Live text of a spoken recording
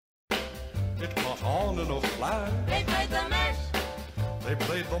It caught on in a flash. They played the mash. They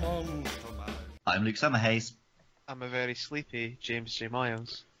played the monster mash. I'm Luke Summerhays. I'm a very sleepy James J.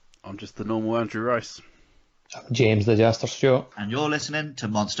 Miles. I'm just the normal Andrew Rice. James the Jester Stewart. And you're listening to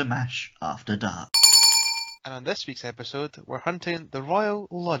Monster Mash After Dark. And on this week's episode, we're hunting the Royal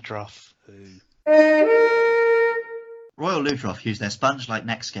Ludroth. Royal Ludroth use their sponge-like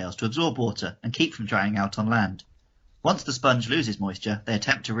neck scales to absorb water and keep from drying out on land. Once the sponge loses moisture, they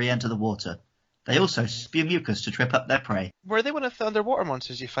attempt to re-enter the water. They also spew mucus to trip up their prey. Were they one of the underwater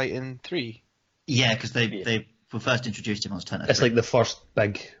monsters you fight in 3? Yeah, because they were first introduced in Monster Hunter 3. It's like the first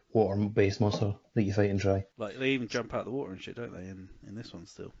big water-based monster that you fight in dry. Like, they even jump out of the water and shit, don't they, in this one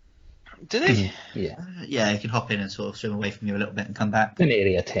still? Do they? Yeah. Yeah, you can hop in and sort of swim away from you a little bit and come back. In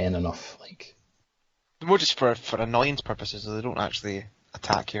Area 10 enough, like... More just for annoyance purposes, so they don't actually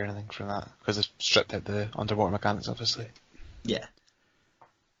attack you or anything from that, because they've stripped out the underwater mechanics, obviously. Yeah.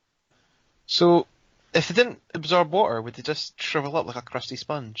 So, if they didn't absorb water, would they just shrivel up like a crusty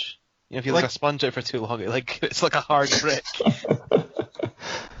sponge? You know, if you leave a sponge out for too long, it's like a hard brick.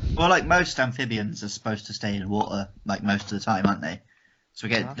 Well, like most amphibians are supposed to stay in water like most of the time, aren't they? So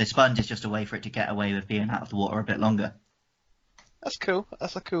the sponge is just a way for it to get away with being out of the water a bit longer. That's cool.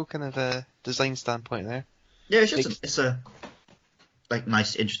 That's a cool kind of design standpoint there. Yeah, it's a like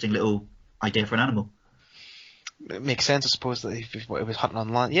nice, interesting little idea for an animal. It makes sense, I suppose, that if it was hunting on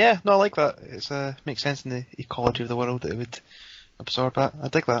land. Yeah, no, I like that. It's makes sense in the ecology of the world that it would absorb that. I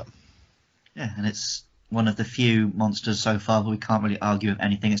dig that. Yeah, and it's one of the few monsters so far that we can't really argue with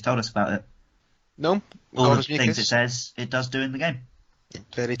anything it's told us about it. No, all the things it says it does do in the game.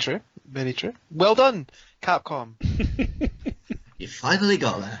 Very true. Very true. Well done, Capcom. You finally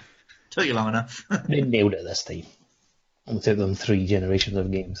got there. Took you long enough. They nailed it this time. It took them 3 generations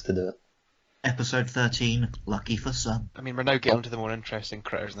of games to do it. Episode 13, lucky for some. I mean, we're now getting to the more interesting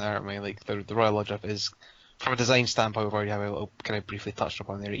critters now, aren't we? Like, the Royal Ludroth is, from a design standpoint, we've already have a little kind of briefly touched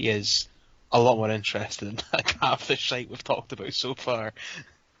upon there. He is a lot more interesting than like half the shite we've talked about so far.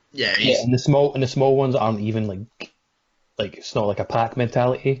 Yeah, and the small ones aren't even like it's not like a pack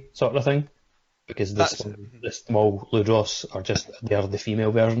mentality sort of thing, because the small Ludroths are they're the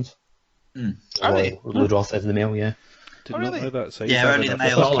female versions. Are they? Ludroth is the male, yeah. Did not know that. So yeah, only the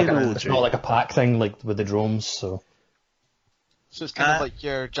males. It's not like a pack thing like with the drones, so. So it's kind of like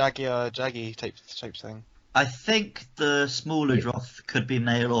your Jaggy type thing. I think the small Ludroth could be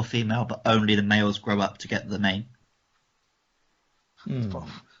male or female, but only the males grow up to get the mane.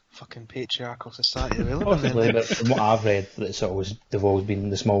 Fucking patriarchal society, really. Possibly, but from what I've read, they've always been,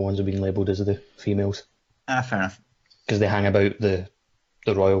 the small ones have been labelled as the females. Fair enough. Because they hang about the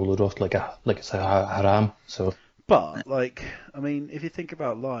Royal Ludroth like it's a harem, so. But, like, I mean, if you think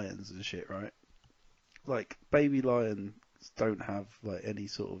about lions and shit, right? Like, baby lions don't have, like, any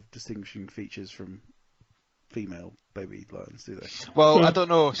sort of distinguishing features from female baby lions, do they? Well, I don't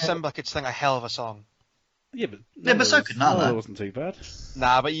know. Simba could sing a hell of a song. Yeah, but so could Nala. Nala wasn't too bad.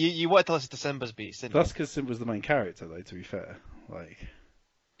 Nah, but you wanted to listen to Simba's beats, didn't you? That's because Simba's the main character, though, to be fair. Like,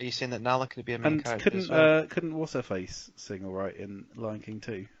 are you saying that Nala could be a main character? Couldn't What's Her Face sing alright in Lion King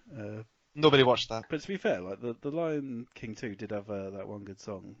 2? Nobody watched that. But to be fair, like the Lion King 2 did have that one good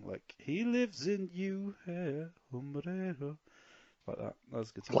song, like "He Lives in You," like that. That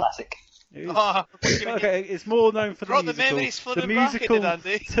was a good song. Classic. It is. Okay, it's more known for the musical. The musical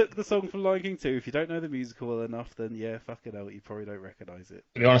took the song from Lion King 2. If you don't know the musical well enough, then yeah, fucking hell, you probably don't recognise it.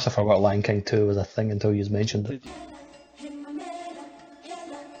 To be honest, I forgot Lion King 2 was a thing until you mentioned it.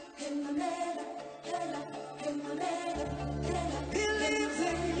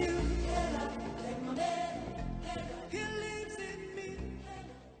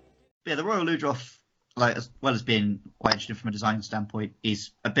 Yeah, the Royal Ludroth, like, as well as being quite interesting from a design standpoint,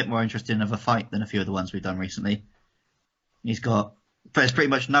 is a bit more interesting of a fight than a few of the ones we've done recently. But there's pretty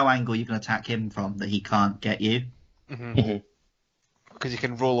much no angle you can attack him from that he can't get you. Because you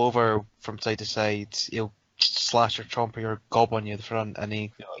can roll over from side to side, he'll slash or chomp or your gob on you at the front, and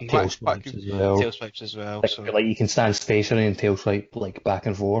he tail swipes as well. Like you can stand stationary and tail swipe like back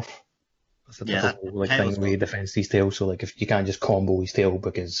and forth. That's a typical thing where he defends his tail. So like if you can't just combo his tail,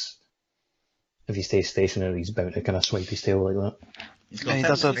 because if he stays stationary, he's bound to kind of swipe his tail like that. He's got he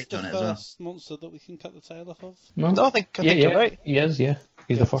does the first monster that we can cut the tail off of. No, I think you're right. He is, yeah.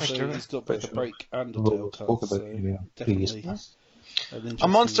 He's the first. So he's got both the break and the tail cut. So definitely a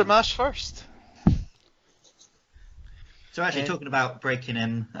monster mash first. So actually, talking about breaking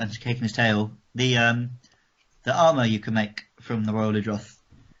him and kicking his tail, the armour you can make from the Royal Ludroth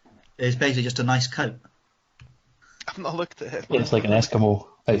is basically just a nice coat. I've not looked at it. It's like an Eskimo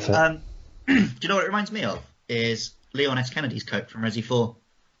outfit. Do you know what it reminds me of? Is Leon S. Kennedy's coat from Resi 4.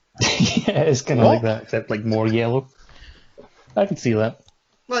 Yeah, it's kind of like that, except like more yellow. I can see that.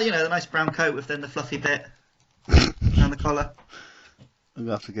 Well, the nice brown coat with then the fluffy bit around the collar. I'm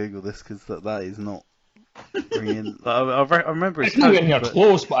gonna have to Google this because that is not ringing. I remember it's It's not getting but...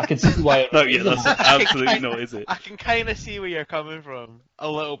 close, but I can see why. No, yeah, that's absolutely not, is it? I can kind of see where you're coming from a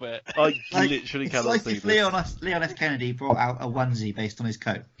little bit. I literally It's cannot like see if this. Leon F. Kennedy brought out a onesie based on his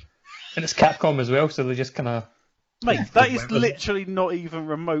coat. And it's Capcom as well, so they just kind of. Mate, that is literally not even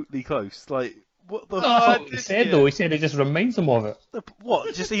remotely close. Like, what the No, that's fuck? what he said though. He said it just reminds him of it.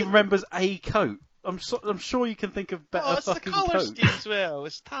 What? Just he remembers a coat. I'm sure you can think of better It's the fucking colour coats. scheme as well.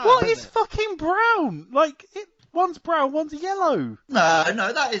 It's tan. What isn't is it? fucking brown? Like, one's brown, one's yellow. No,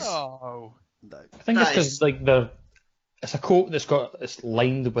 that is. Oh. No. I think it's That because is- like it's a coat it's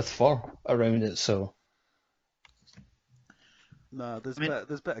lined with fur around it, so. No, there's I mean-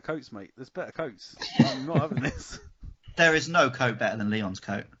 better coats, mate. There's better coats. I'm not having this. There is no coat better than Leon's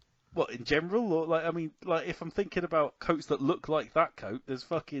coat. What, in general? Or, like, I mean, like, if I'm thinking about coats that look like that coat, there's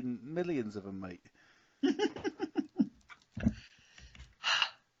fucking millions of them, mate.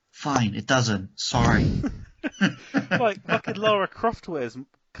 Fine, it doesn't. Sorry. Like, fucking Lara Croft wears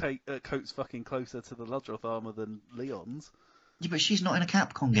coats fucking closer to the Ludroth armour than Leon's. Yeah, but she's not in a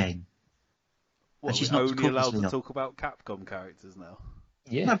Capcom game. What, she's we're not as only cool as allowed to Leon. talk about Capcom characters now?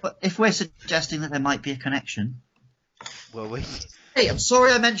 Yeah. No, but if we're suggesting that there might be a connection. Well, we... Hey, I'm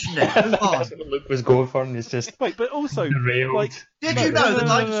sorry I mentioned it. Move on. That's what Luke was going for, and it's just Wait, but also, derailed. like... Did No, you know no, the no,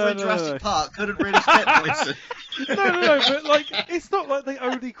 dinosaur no, in no, Jurassic no. Park couldn't really spit poison? No, but like, it's not like they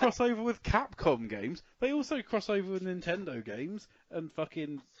only cross over with Capcom games. They also cross over with Nintendo games and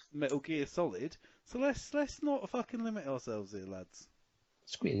fucking Metal Gear Solid. So let's not fucking limit ourselves here, lads.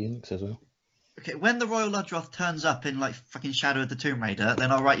 Square Enix as well. Okay, when the Royal Ludroth turns up in like fucking Shadow of the Tomb Raider,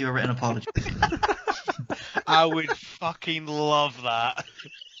 then I'll write you a written apology. I would fucking love that.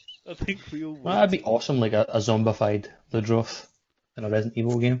 I think we all would. Well, that'd be awesome, like a zombified Ludroth in a Resident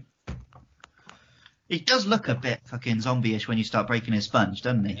Evil game. He does look a bit fucking zombie-ish when you start breaking his sponge,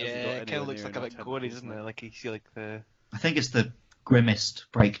 doesn't he? Hasn't got Yeah, it kind anywhere of looks near like a enough bit gory, tentacles, doesn't it? mate. Like you see, like the. I think it's the grimmest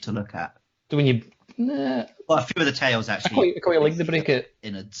break to look at. So when you, nah, Well, a few of the tails I actually quite like to break it.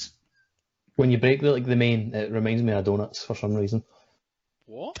 innards. When you break the main, it reminds me of donuts for some reason.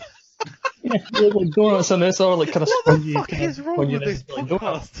 What? Yeah, they look like donuts on this, or like kind of What the spongy. fuck kind of is wrong with this like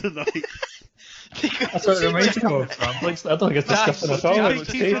donuts. podcast tonight? That's what it reminds me of. Like, I don't think it's disgusting at all. Do you It's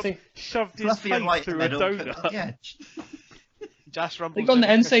think he tasty. just shoved his Fluffy and face white through a middle. donut? Yeah. Jazz Rumble. Like on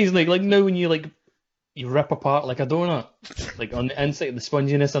the inside, like now when you you rip apart like a donut, like on the inside, the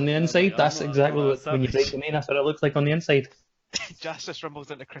sponginess on the inside. mate, I'm That's not- exactly I'm not what when you break savage. the main. That's what it looks like on the inside. Justice rumbles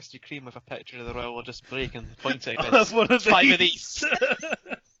into Krispy Kreme with a picture of the Royal just break and points out. Oh, that's one of Five of these.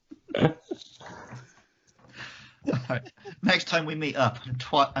 Alright. Next time we meet up,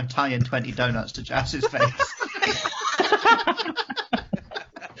 I'm tying 20 donuts to Jazz's face.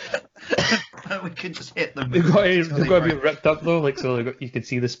 We can just hit them. They've got to be ripped up though, like so you can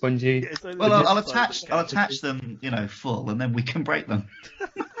see the spongy. It's only Well, the I'll inside attach them, full, and then we can break them.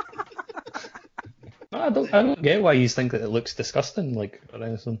 I don't get why you think that it looks disgusting, like or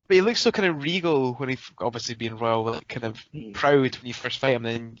anything. But he looks so kind of regal when he obviously being royal, like kind of proud when you first fight him.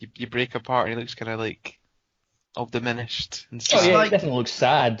 Then you break apart and he looks kind of like all diminished and Oh sad. yeah, like- it definitely looks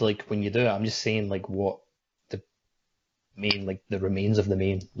sad, like when you do it. I'm just saying, like what the main, like the remains of the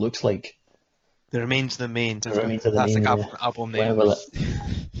main looks like. The remains of the main. The remains of the That's main, the yeah. album Where name. will it?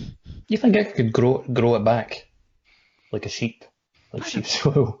 You think it could grow it back, like a sheep, like sheep's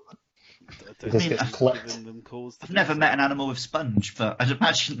wool? I Just mean, gets I've clipped. given them cause to I've do never so. met an animal with sponge, but I'd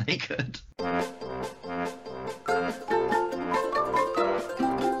imagine they could.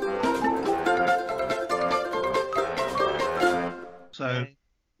 So,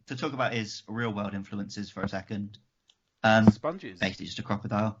 to talk about his real world influences for a second, Sponges. basically just a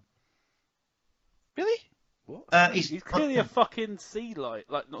crocodile. Really? What? He's clearly a fucking sea lion,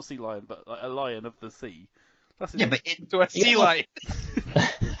 like not sea lion, but like a lion of the sea. That's Yeah, but in, To a sea lion.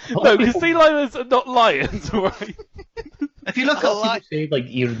 no, because sea lions are not lions, right? if you look A up, lion. Say like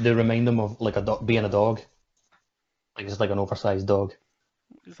they remind them of like being a dog, like it's like an oversized dog.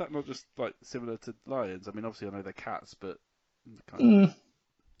 Is that not just like similar to lions? I mean, obviously I know they're cats, but kind of...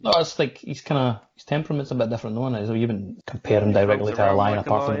 No, it's like his temperament's a bit different, though, isn't it? So you even compare him directly rolls to a around lion like a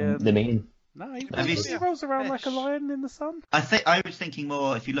apart lion. from the main. No, he, Have you he seen rolls around like a fish? lion in the sun. I was thinking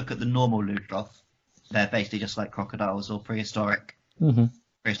more. If you look at the normal Ludroth, they're basically just like crocodiles or prehistoric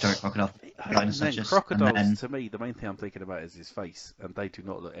crocodiles. And Dinosaurs then just- crocodiles, and then- to me, the main thing I'm thinking about is his face, and they do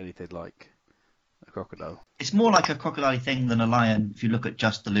not look anything like a crocodile. It's more like a crocodile thing than a lion if you look at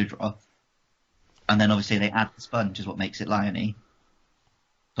just the Ludroth. And then obviously they add the sponge is what makes it liony.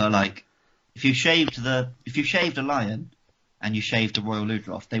 But like, if you shaved a lion and you shaved a Royal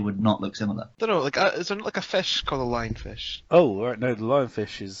Ludroth, they would not look similar. I don't know, like, is there like a fish called a lionfish? Oh, right, no, the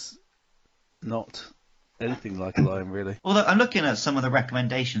lionfish is not anything like a lion, really. Although I'm looking at some of the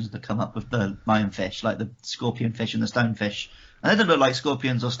recommendations that come up with the lionfish, like the scorpion fish and the stonefish, and they don't look like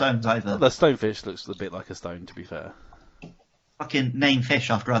scorpions or stones either. Well, the stonefish looks a bit like a stone, to be fair. Fucking name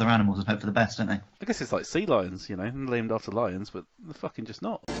fish after other animals and hope for the best, don't they? I guess it's like sea lions, you know, named after lions, but they're fucking just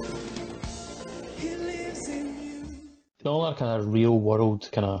not. The other kind of real world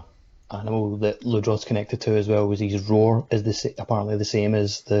kind of animal that Ludroth's connected to as well is his roar is apparently the same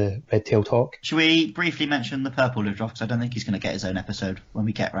as the red-tailed hawk. Should we briefly mention the purple Ludroth? Because I don't think he's going to get his own episode when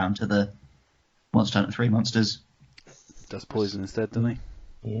we get around to the Monster Hunter 3 monsters. Does poison instead, doesn't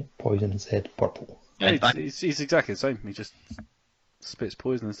he? Yeah, poison instead, purple. Yeah, he's exactly the same. He just spits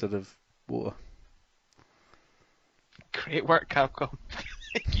poison instead of water. Great work, Capcom.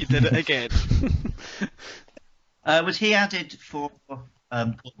 You did it again. Was he added for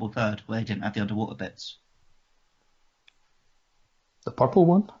Portable Third, where he didn't have the underwater bits? The purple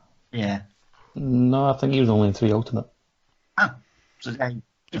one? Yeah. No, I think he was only in 3 Ultimate. Oh. So they...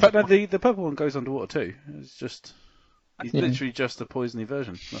 In fact, no, the purple one goes underwater too. It's just he's literally just a poisony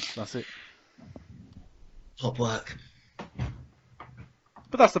version. That's it. Top work.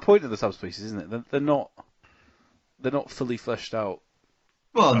 But that's the point of the subspecies, isn't it? They're not fully fleshed out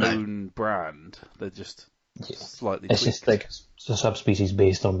own brand. They're just slightly. It's tweaked. just like it's a subspecies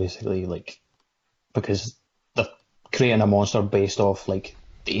based on basically like because they're creating a monster based off like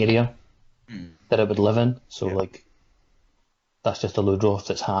the area that it would live in. So like that's just a Ludroth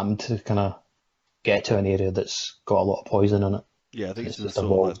that's happened to kind of get to an area that's got a lot of poison in it. Yeah, I think it's just sort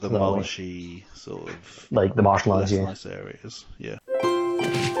of like the marshy sort of like the marshlands, less nice areas. Yeah.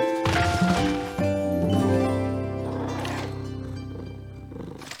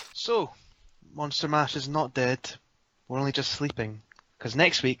 So, Monster Mash is not dead. We're only just sleeping. Because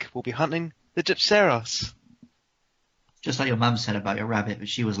next week we'll be hunting the Gypceros. Just like your mum said about your rabbit, but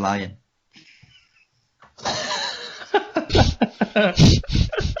she was lying.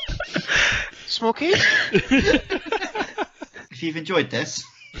 Smokey? If you've enjoyed this,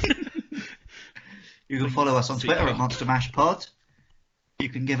 you can follow us on Twitter at Monster Mash Pod. You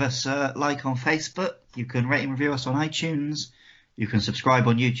can give us a like on Facebook. You can rate and review us on iTunes. You can subscribe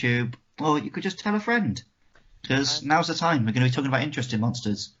on YouTube. Or you could just tell a friend. Because now's the time. We're going to be talking about interesting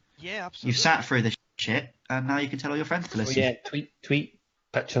monsters. Yeah, absolutely. You've sat through this shit, and now you can tell all your friends to listen. yeah, tweet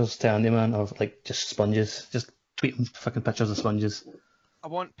pictures to Andy Man of like just sponges. Just tweet them fucking pictures of sponges. I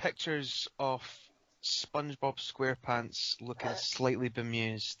want pictures of SpongeBob SquarePants looking slightly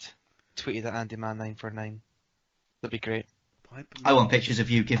bemused. Tweeted at AndyMan949. That'd be great. I want pictures of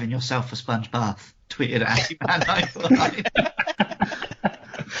you giving yourself a sponge bath. Tweeted at AndyMan949.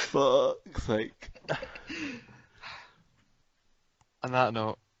 Fuck's sake. On that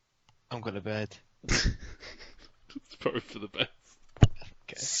note, I'm going to bed. It's probably for the best.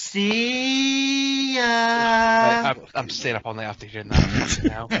 Okay. See ya! I'm staying up all night after hearing that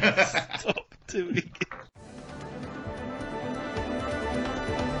now. Stop doing it.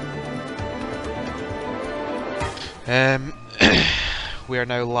 We are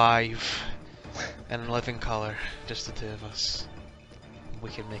now live in living colour, just the two of us. We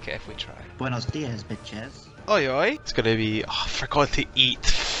can make it if we try. Buenos dias, bitches. Oi oi! It's gonna be. Oh, I forgot to eat.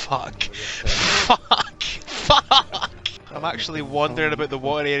 Fuck. Fuck! I'm actually wandering about the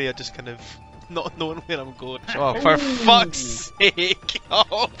water area, just kind of not knowing where I'm going. Oh, for fuck's sake!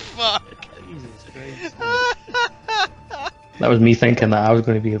 Oh, fuck! Jesus Christ. That was me thinking that I was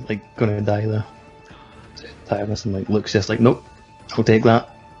going to be like going to die there. Tiredness and like Luke's just like, nope, I'll take that.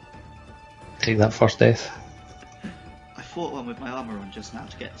 Take that first death. I fought one with my armour on just now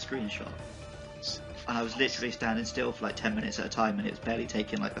to get the screenshot. And I was literally standing still for like 10 minutes at a time and it was barely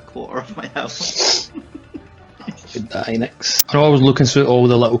taking like a quarter of my health. Could die next. I know I was looking through all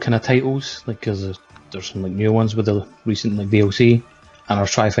the little kind of titles, like because there's some like new ones with the recent like DLC, and I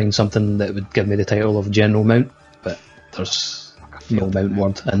was trying to find something that would give me the title of General Mount, but there's no Mount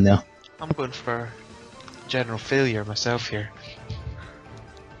word in there. I'm going for general failure myself here.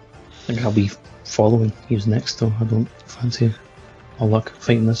 I think I'll be following you next though, I don't fancy all luck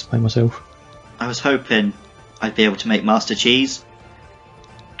fighting this by myself. I was hoping I'd be able to make Master Cheese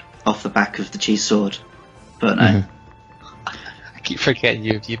off the back of the cheese sword, but no. I keep forgetting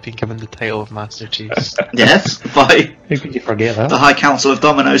you've been given the title of Master Cheese. Yes, by How could you forget that? the High Council of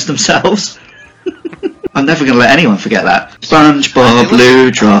Dominoes themselves. I'm never going to let anyone forget that. SpongeBob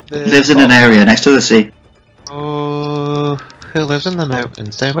Ludroth lives in an area next to the sea. Oh, who lives in the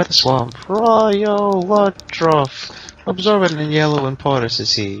mountains down by the swamp? Royal Ludroth. Absorbent and yellow and porous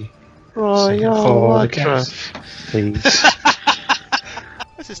is he. Royal for the Ludroth. Please.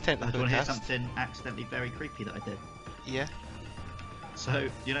 This is I technically want to hear cast. something accidentally very creepy that I did. Yeah, So,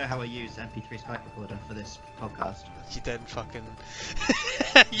 you know how I use MP3 Skype recorder for this podcast? you didn't fucking.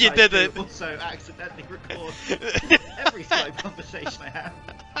 I did do it. also accidentally record every Skype conversation I have.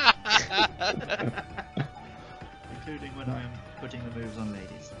 Including when I'm putting the moves on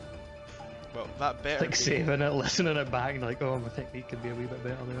ladies. Well, that better. Like saving it, listening it back, and like, oh, my technique could be a wee bit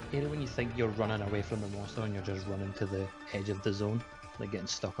better there. You know when you think you're running away from the monster and you're just running to the edge of the zone, like getting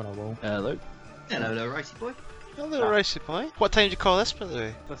stuck on a wall. Hello. Hello, Ricey boy. Hello, Ricey boy. What time do you call this, by the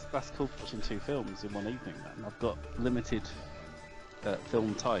way? That's called watching 2 films in one evening, man. I've got limited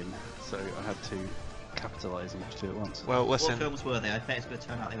film time, so I had to capitalise and watch 2 at once. Well, What listen. films were they? I bet it's going to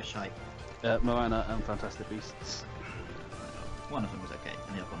turn out they were shite. Moana and Fantastic Beasts. One of them was okay,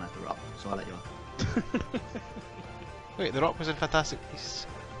 and the other one has The Rock, so I'll let you off. Wait, The Rock was in Fantastic Beasts.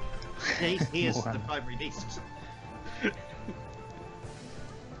 Yeah, he is the Moana. primary beast.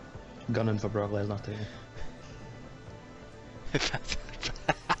 Gunning for Brock Lesnar too.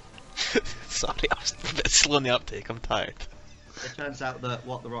 Sorry, I was a bit slow in the uptake. I'm tired. It turns out that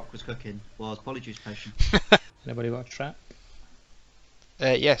what The Rock was cooking was polyjuice potion. Anybody got a trap?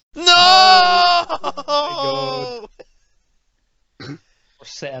 Yes. No! Oh We're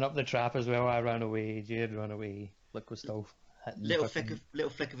setting up the trap as well. I ran away, Jade ran away. Liquid still hitting Little fucking-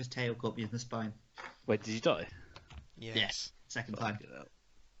 flick of his tail caught me in the spine. Wait, did you die? Yes. Second time.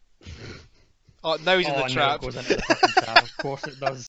 Oh, now he's in Oh, the no, trap. it goes into the fucking trap. Of course it does.